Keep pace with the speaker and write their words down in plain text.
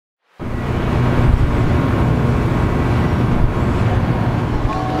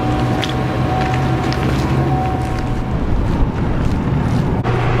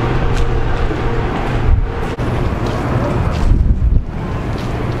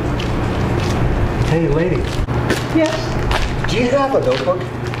Hey, lady, Yes, do you have a notebook?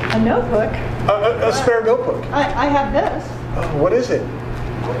 a notebook. A spare notebook? I have this. What is it?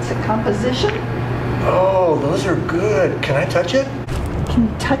 It's a composition. Oh, those are good. Can I touch it?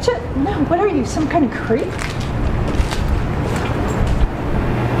 Can you touch it? No, what are you, some kind of creep?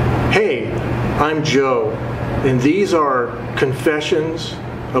 Hey, I'm Joe, and these are Confessions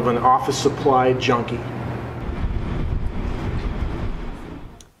of an Office Supply Junkie.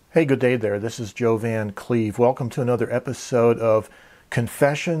 Hey, good day there. This is Joe Van Cleve. Welcome to another episode of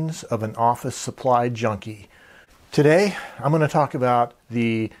Confessions of an Office Supply Junkie. Today, I'm going to talk about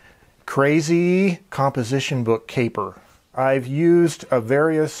the crazy composition book caper. I've used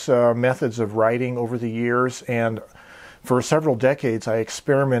various methods of writing over the years, and for several decades I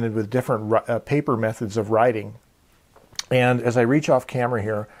experimented with different paper methods of writing. And as I reach off camera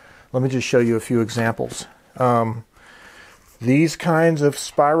here, let me just show you a few examples. These kinds of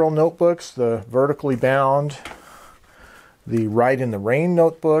spiral notebooks, the vertically bound, the Write in the Rain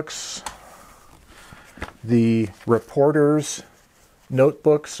notebooks, the reporters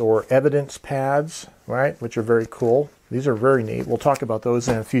notebooks or evidence pads, right, which are very cool. These are very neat. We'll talk about those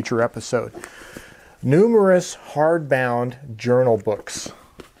in a future episode. Numerous hardbound journal books,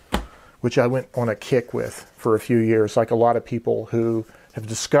 which I went on a kick with for a few years, like a lot of people who have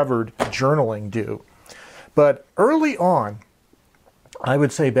discovered journaling do. But early on, I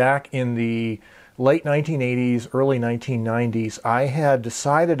would say back in the late 1980s, early 1990s, I had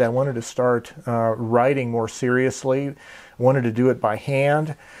decided I wanted to start writing more seriously. I wanted to do it by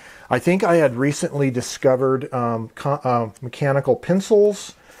hand. I think I had recently discovered mechanical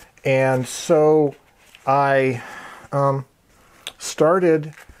pencils, and so I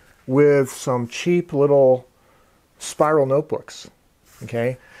started with some cheap little spiral notebooks.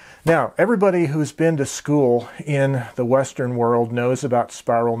 Okay. Now, everybody who's been to school in the Western world knows about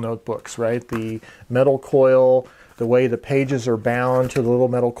spiral notebooks, right? The metal coil, the way the pages are bound to the little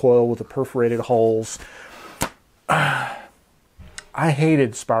metal coil with the perforated holes. I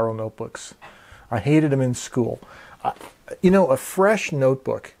hated spiral notebooks. I hated them in school. A fresh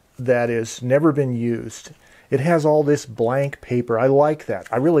notebook that has never been used, it has all this blank paper. I like that.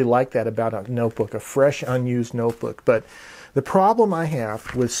 I really like that about a notebook, a fresh, unused notebook. But the problem I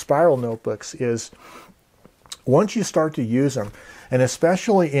have with spiral notebooks is once you start to use them, and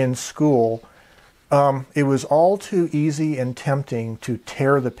especially in school, it was all too easy and tempting to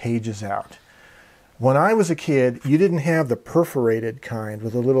tear the pages out. When I was a kid, you didn't have the perforated kind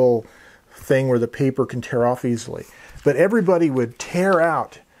with a little thing where the paper can tear off easily. But everybody would tear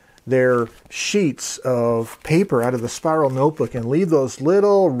out their sheets of paper out of the spiral notebook and leave those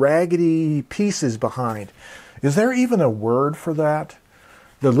little raggedy pieces behind. Is there even a word for that?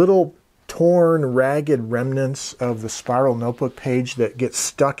 The little torn, ragged remnants of the spiral notebook page that get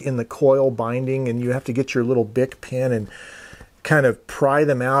stuck in the coil binding, and you have to get your little Bic pen and kind of pry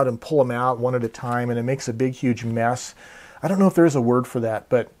them out and pull them out one at a time, and it makes a big, huge mess. I don't know if there's a word for that,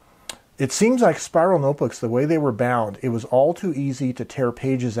 but it seems like spiral notebooks, the way they were bound, it was all too easy to tear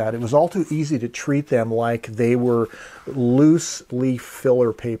pages out. It was all too easy to treat them like they were loose leaf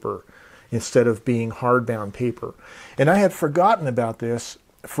filler paper instead of being hardbound paper. And I had forgotten about this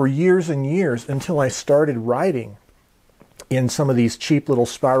for years and years until I started writing in some of these cheap little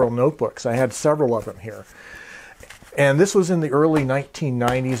spiral notebooks. I had several of them here. And this was in the early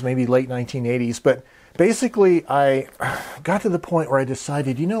 1990s, maybe late 1980s. But basically, I got to the point where I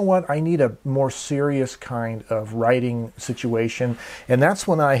decided, you know what, I need a more serious kind of writing situation. And that's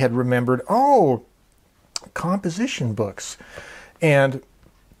when I had remembered, oh, composition books. And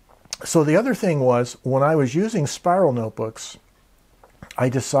so the other thing was, when I was using spiral notebooks, I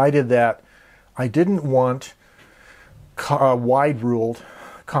decided that I didn't want wide-ruled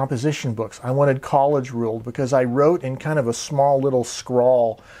composition books. I wanted college-ruled because I wrote in kind of a small little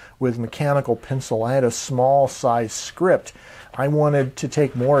scrawl with mechanical pencil. I had a small size script. I wanted to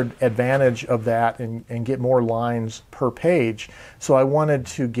take more advantage of that and get more lines per page. So I wanted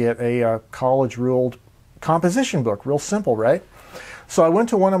to get a college-ruled composition book. Real simple, right? So I went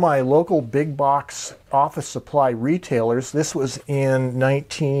to one of my local big box office supply retailers. This was in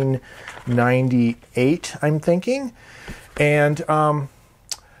 1998, I'm thinking, and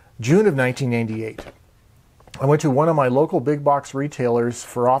June of 1998. I went to one of my local big box retailers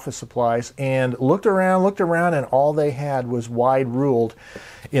for office supplies and looked around, and all they had was wide ruled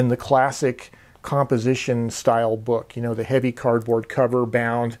in the classic composition style book. You know, the heavy cardboard cover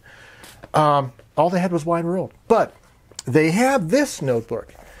bound. All they had was wide ruled. But they had this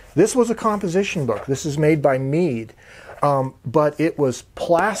notebook. This was a composition book. This is made by Mead, but it was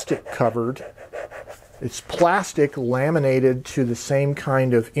plastic covered It's plastic laminated to the same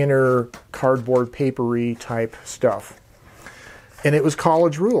kind of inner cardboard papery type stuff. And it was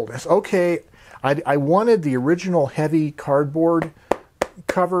college ruled. I said, okay, I wanted the original heavy cardboard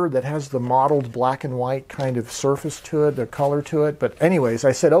cover that has the mottled black and white kind of surface to it, the color to it. But anyways,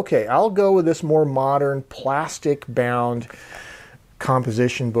 I said, okay, I'll go with this more modern plastic bound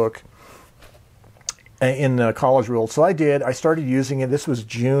composition book in college ruled. So I did. I started using it. This was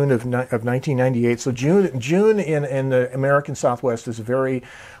June of 1998. So June in the American Southwest is a very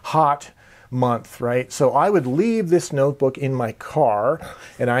hot month, right? So I would leave this notebook in my car,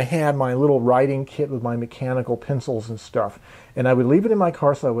 and I had my little writing kit with my mechanical pencils and stuff. And I would leave it in my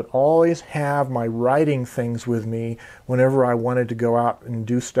car, so I would always have my writing things with me whenever I wanted to go out and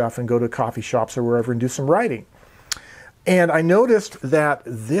do stuff and go to coffee shops or wherever and do some writing. And I noticed that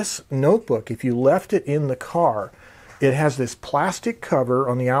this notebook, if you left it in the car, it has this plastic cover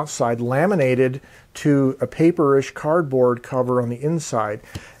on the outside laminated to a paperish cardboard cover on the inside.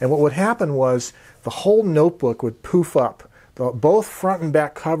 And what would happen was the whole notebook would poof up. Both front and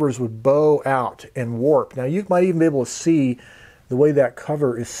back covers would bow out and warp. Now you might even be able to see the way that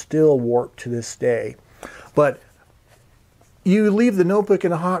cover is still warped to this day. But you leave the notebook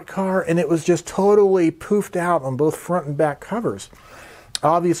in a hot car and it was just totally poofed out on both front and back covers.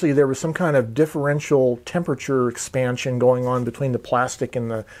 Obviously, there was some kind of differential temperature expansion going on between the plastic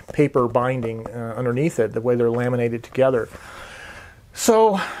and the paper binding underneath it, the way they're laminated together.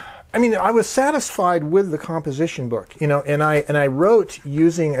 So, I mean, I was satisfied with the composition book, you know, and I wrote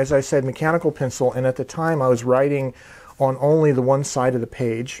using, as I said, mechanical pencil, and at the time I was writing on only the one side of the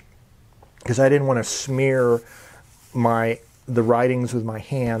page because I didn't want to smear the writings with my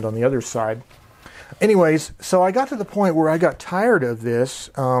hand on the other side. Anyways, so I got to the point where I got tired of this,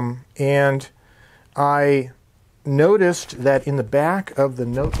 and I noticed that in the back of the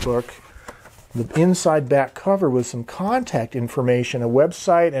notebook, the inside back cover was some contact information, a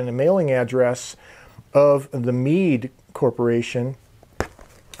website and a mailing address of the Mead Corporation.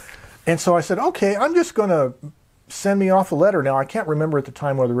 And so I said, okay, I'm just going to send me off a letter. Now, I can't remember at the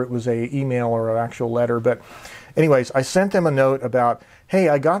time whether it was an email or an actual letter, but anyways, I sent them a note about, hey,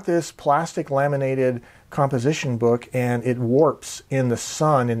 I got this plastic laminated composition book and it warps in the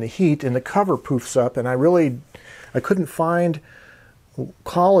sun, in the heat, and the cover poofs up, and I couldn't find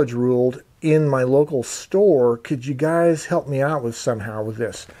college ruled in my local store. Could you guys help me out with somehow with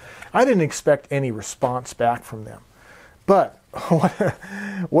this? I didn't expect any response back from them. But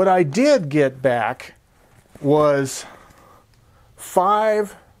what I did get back was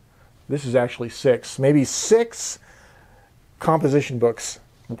 5, this is actually 6, maybe 6 composition books.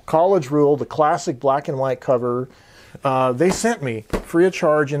 College ruled, the classic black and white cover. They sent me free of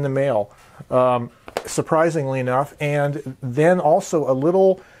charge in the mail, surprisingly enough. And then also a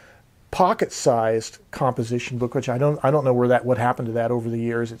little pocket-sized composition book, which I don't know what happened to that over the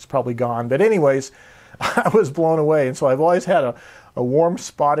years. It's probably gone. But anyways, I was blown away. And so I've always had a warm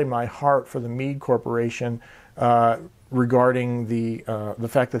spot in my heart for the Mead Corporation regarding the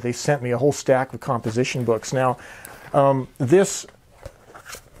fact that they sent me a whole stack of composition books. Now, this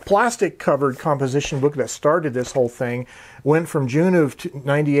plastic-covered composition book that started this whole thing went from June of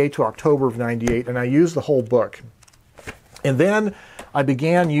 98 to October of 98, and I used the whole book. And then I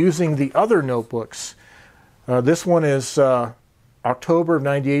began using the other notebooks. This one is October of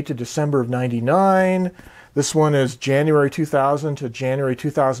 98 to December of 99. This one is January 2000 to January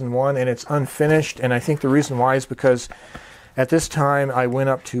 2001, and it's unfinished. And I think the reason why is because at this time I went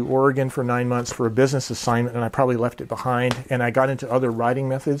up to Oregon for 9 months for a business assignment, and I probably left it behind. And I got into other writing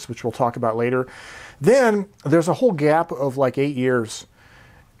methods, which we'll talk about later. Then there's a whole gap of like 8 years.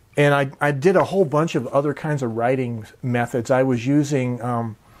 And I did a whole bunch of other kinds of writing methods. I was using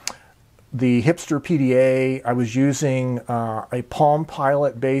the Hipster PDA. I was using a Palm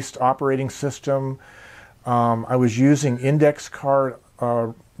Pilot-based operating system. I was using index card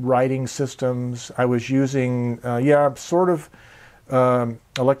writing systems. I was using, sort of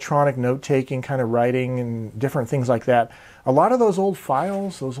electronic note-taking kind of writing and different things like that. A lot of those old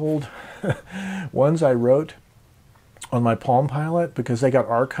files, those old ones I wrote on my Palm Pilot, because they got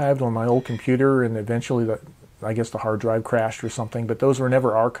archived on my old computer, and eventually I guess the hard drive crashed or something, but those were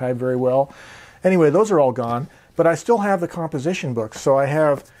never archived very well. Anyway, those are all gone, but I still have the composition books. So I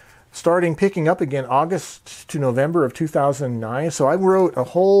have, starting picking up again August to November of 2009. So I wrote a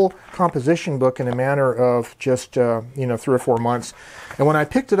whole composition book in a matter of just 3 or 4 months. And when I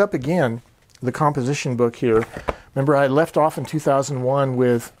picked it up again, the composition book here, remember I left off in 2001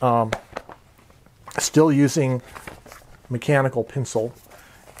 with still using mechanical pencil,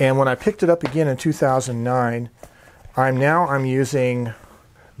 and when I picked it up again in 2009, I'm using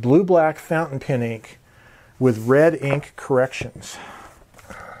blue-black fountain pen ink with red ink corrections.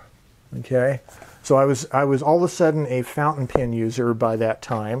 Okay, so I was all of a sudden a fountain pen user by that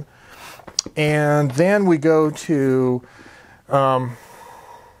time. And then we go to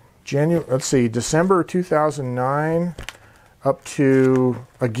December 2009 up to,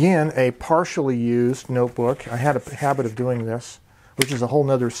 again, a partially used notebook. I had a habit of doing this, which is a whole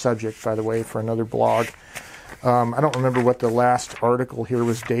nother subject, by the way, for another blog. I don't remember what the last article here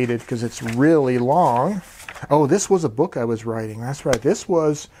was dated because it's really long. Oh, this was a book I was writing. That's right. This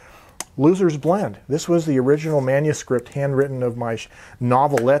was Loser's Blend. This was the original manuscript handwritten of my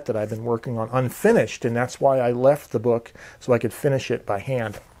novelette that I've been working on, unfinished, and that's why I left the book so I could finish it by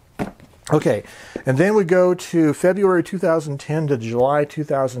hand. Okay, and then we go to February 2010 to July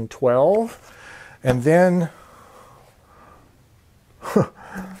 2012, and then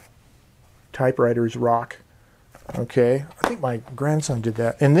typewriters rock. Okay, I think my grandson did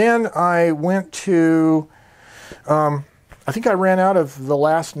that. And then I went to, I think I ran out of the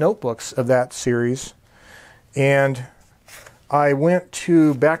last notebooks of that series, and I went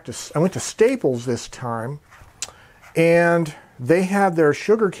to Staples this time, and they had their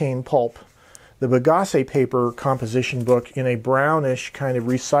sugarcane pulp, the Bagasse paper composition book in a brownish kind of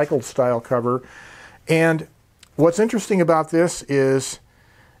recycled style cover. And what's interesting about this is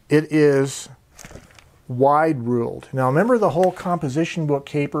it is wide ruled. Now remember, the whole composition book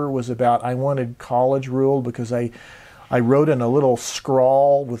caper was about I wanted college ruled because I wrote in a little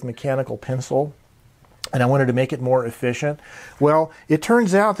scrawl with mechanical pencil and I wanted to make it more efficient. Well, it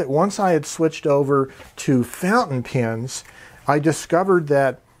turns out that once I had switched over to fountain pens, I discovered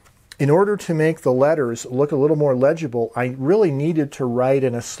that in order to make the letters look a little more legible, I really needed to write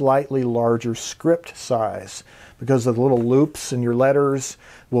in a slightly larger script size because of the little loops in your letters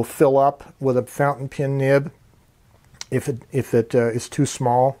will fill up with a fountain pen nib if it is too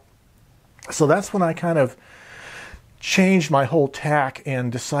small. So that's when I kind of changed my whole tack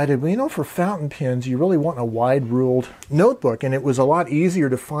and decided, well, you know, for fountain pens, you really want a wide-ruled notebook. And it was a lot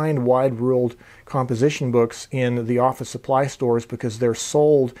easier to find wide-ruled composition books in the office supply stores because they're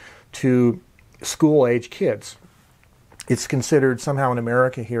sold to school-age kids. It's considered somehow in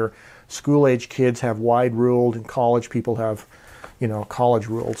America here, school-age kids have wide-ruled and college people have, you know,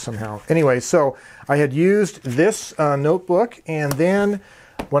 college-ruled somehow. Anyway, so I had used this notebook, and then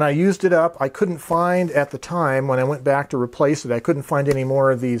when I used it up, I couldn't find at the time, when I went back to replace it, I couldn't find any more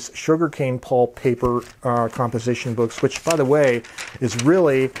of these sugarcane pulp paper composition books, which, by the way, is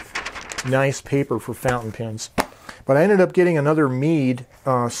really nice paper for fountain pens. But I ended up getting another Mead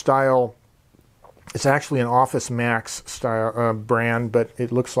style. It's actually an Office Max style brand, but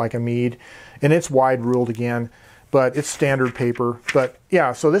it looks like a Mead. And it's wide ruled again, but it's standard paper. But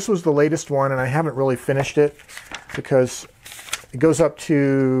yeah, so this was the latest one, and I haven't really finished it because it goes up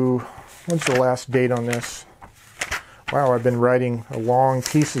to, when's the last date on this? Wow, I've been writing long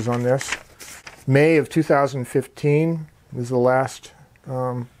pieces on this. May of 2015 was the last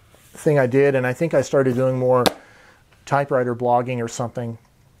thing I did, and I think I started doing more typewriter blogging or something,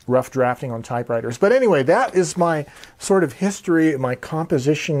 rough drafting on typewriters. But anyway, that is my sort of history, my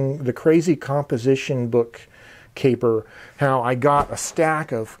composition, the crazy composition book caper, how I got a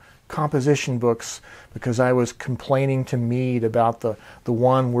stack of composition books because I was complaining to Mead about the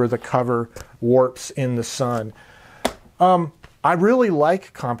one where the cover warps in the sun. I really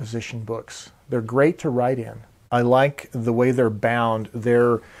like composition books. They're great to write in. I like the way they're bound.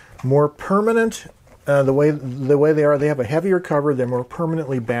 They're more permanent. The way they are, they have a heavier cover. They're more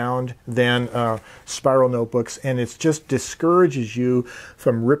permanently bound than spiral notebooks, and it just discourages you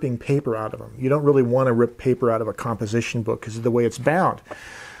from ripping paper out of them. You don't really want to rip paper out of a composition book because of the way it's bound.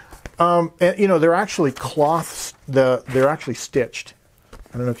 And you know, they're actually cloths. They're actually stitched.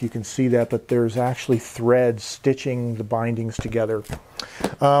 I don't know if you can see that, but there's actually threads stitching the bindings together.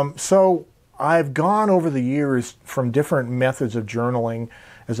 So I've gone over the years from different methods of journaling,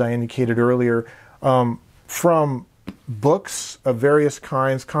 as I indicated earlier, from books of various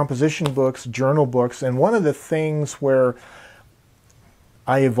kinds, composition books, journal books, and one of the things where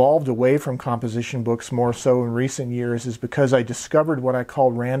I evolved away from composition books more so in recent years is because I discovered what I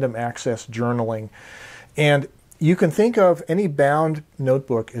call random access journaling. And you can think of any bound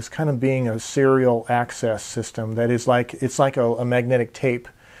notebook as kind of being a serial access system. That is like, it's like a magnetic tape.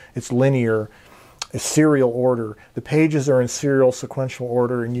 It's linear. A serial order. The pages are in serial sequential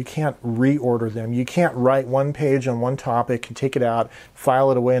order, and you can't reorder them. You can't write one page on one topic and take it out,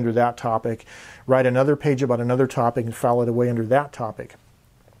 file it away under that topic, write another page about another topic and file it away under that topic.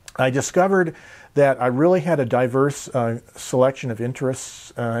 I discovered that I really had a diverse selection of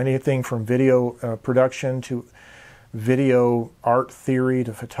interests, anything from video production to video art theory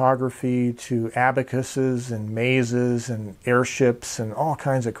to photography to abacuses and mazes and airships and all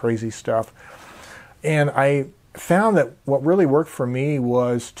kinds of crazy stuff. And I found that what really worked for me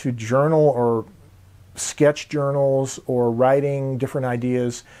was to journal or sketch journals or writing different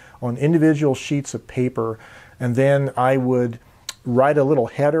ideas on individual sheets of paper, and then I would write a little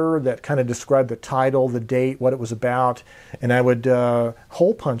header that kind of described the title, the date, what it was about, and I would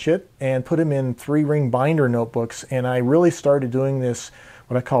hole punch it and put them in 3-ring binder notebooks. And I really started doing this,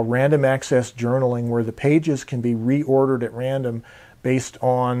 what I call random access journaling, where the pages can be reordered at random based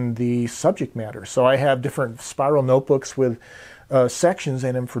on the subject matter. So I have different spiral notebooks with sections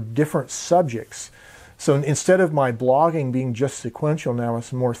in them for different subjects. So instead of my blogging being just sequential, now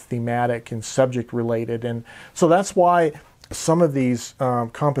it's more thematic and subject related. And so that's why some of these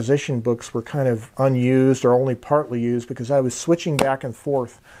composition books were kind of unused or only partly used, because I was switching back and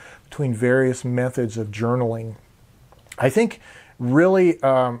forth between various methods of journaling. I think really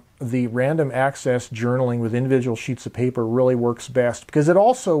the random access journaling with individual sheets of paper really works best, because it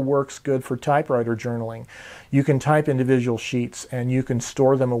also works good for typewriter journaling. You can type individual sheets and you can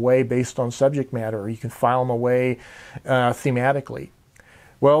store them away based on subject matter. You can file them away thematically.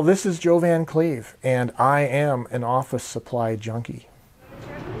 Well, this is Joe Van Cleve, and I am an office supply junkie.